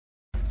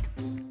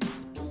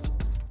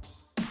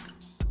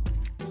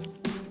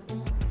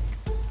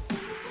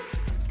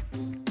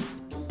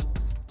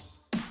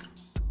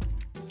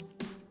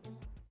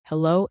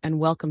Hello and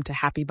welcome to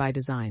Happy by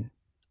Design.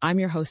 I'm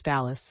your host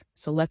Alice,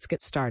 so let's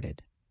get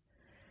started.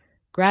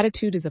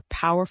 Gratitude is a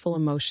powerful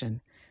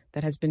emotion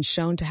that has been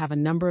shown to have a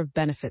number of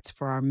benefits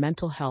for our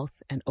mental health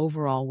and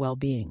overall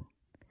well-being.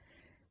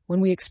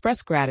 When we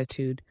express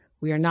gratitude,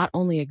 we are not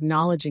only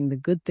acknowledging the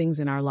good things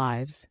in our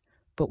lives,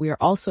 but we are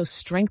also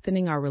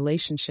strengthening our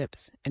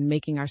relationships and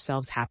making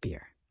ourselves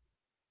happier.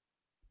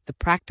 The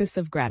practice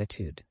of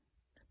gratitude.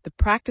 The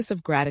practice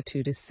of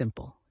gratitude is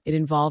simple. It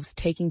involves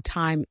taking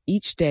time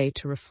each day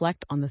to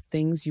reflect on the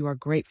things you are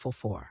grateful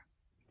for.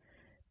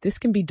 This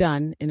can be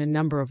done in a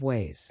number of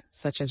ways,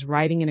 such as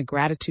writing in a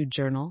gratitude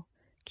journal,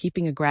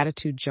 keeping a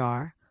gratitude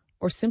jar,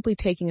 or simply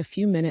taking a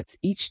few minutes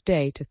each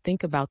day to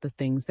think about the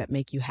things that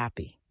make you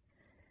happy.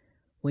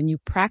 When you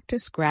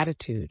practice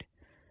gratitude,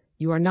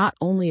 you are not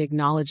only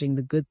acknowledging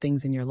the good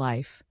things in your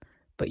life,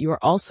 but you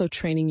are also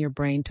training your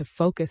brain to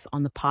focus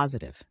on the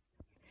positive.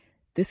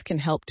 This can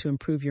help to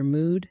improve your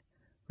mood,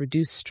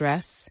 reduce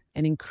stress,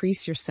 and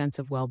increase your sense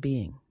of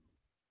well-being.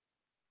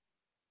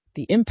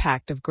 The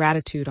impact of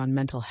gratitude on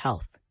mental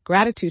health.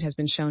 Gratitude has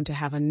been shown to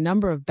have a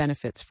number of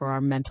benefits for our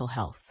mental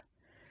health.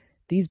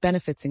 These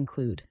benefits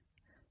include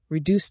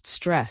reduced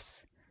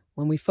stress.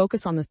 When we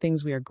focus on the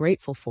things we are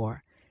grateful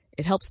for,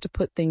 it helps to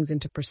put things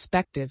into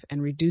perspective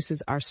and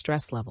reduces our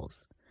stress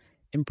levels.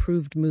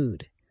 Improved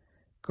mood.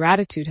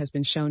 Gratitude has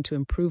been shown to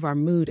improve our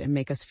mood and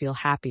make us feel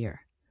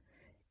happier.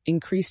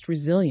 Increased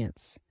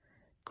resilience.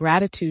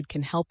 Gratitude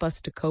can help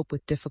us to cope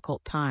with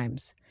difficult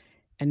times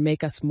and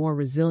make us more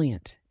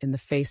resilient in the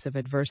face of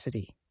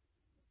adversity.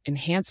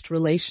 Enhanced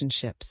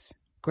relationships.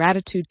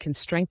 Gratitude can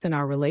strengthen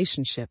our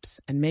relationships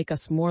and make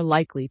us more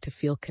likely to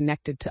feel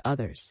connected to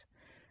others.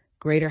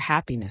 Greater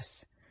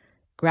happiness.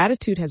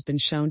 Gratitude has been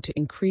shown to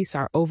increase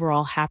our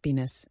overall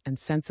happiness and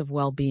sense of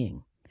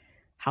well-being.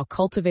 How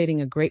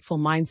cultivating a grateful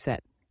mindset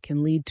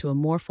can lead to a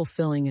more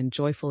fulfilling and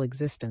joyful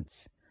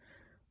existence.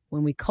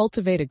 When we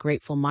cultivate a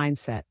grateful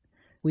mindset,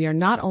 we are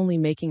not only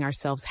making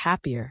ourselves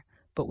happier,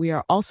 but we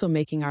are also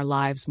making our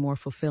lives more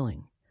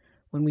fulfilling.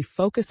 When we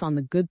focus on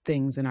the good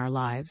things in our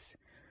lives,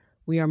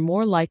 we are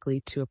more likely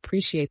to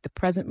appreciate the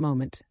present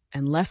moment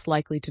and less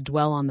likely to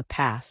dwell on the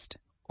past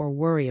or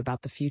worry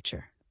about the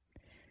future.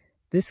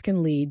 This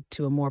can lead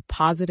to a more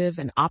positive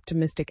and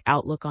optimistic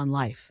outlook on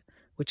life,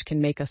 which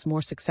can make us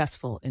more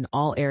successful in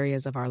all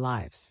areas of our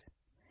lives.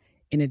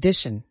 In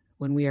addition,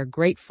 when we are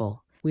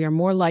grateful, we are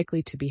more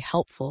likely to be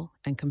helpful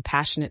and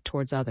compassionate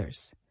towards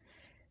others.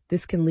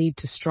 This can lead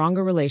to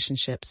stronger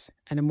relationships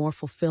and a more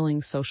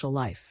fulfilling social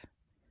life.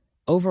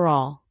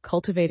 Overall,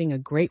 cultivating a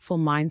grateful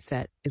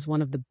mindset is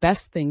one of the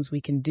best things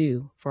we can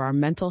do for our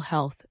mental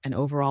health and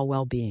overall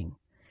well-being.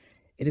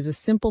 It is a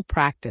simple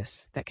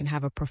practice that can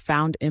have a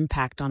profound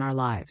impact on our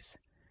lives.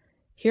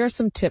 Here are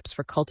some tips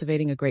for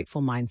cultivating a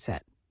grateful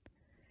mindset.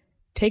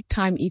 Take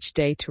time each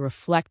day to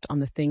reflect on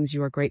the things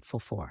you are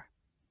grateful for.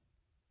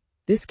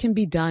 This can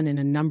be done in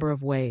a number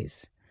of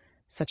ways,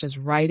 such as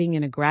writing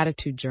in a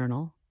gratitude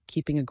journal,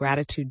 keeping a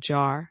gratitude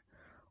jar,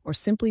 or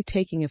simply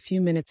taking a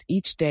few minutes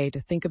each day to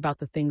think about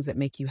the things that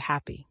make you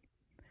happy.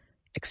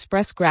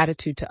 Express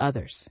gratitude to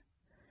others.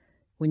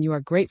 When you are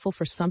grateful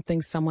for something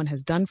someone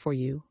has done for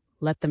you,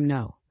 let them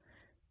know.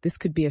 This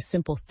could be a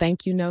simple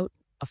thank you note,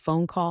 a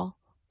phone call,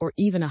 or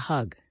even a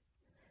hug.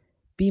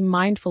 Be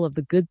mindful of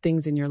the good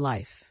things in your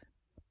life.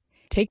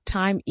 Take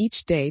time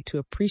each day to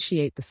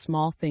appreciate the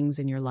small things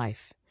in your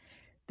life.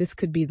 This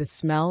could be the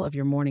smell of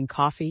your morning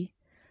coffee,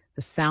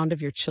 the sound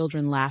of your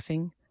children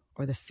laughing,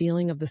 or the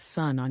feeling of the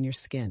sun on your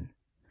skin.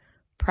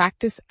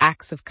 Practice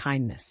acts of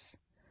kindness.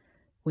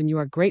 When you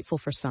are grateful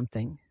for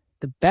something,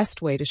 the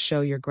best way to show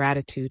your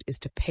gratitude is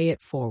to pay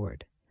it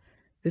forward.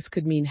 This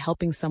could mean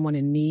helping someone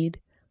in need,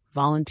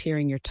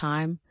 volunteering your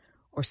time,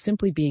 or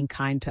simply being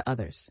kind to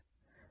others.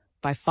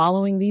 By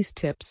following these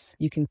tips,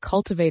 you can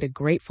cultivate a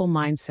grateful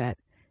mindset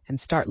and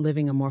start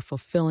living a more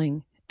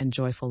fulfilling and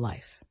joyful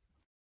life.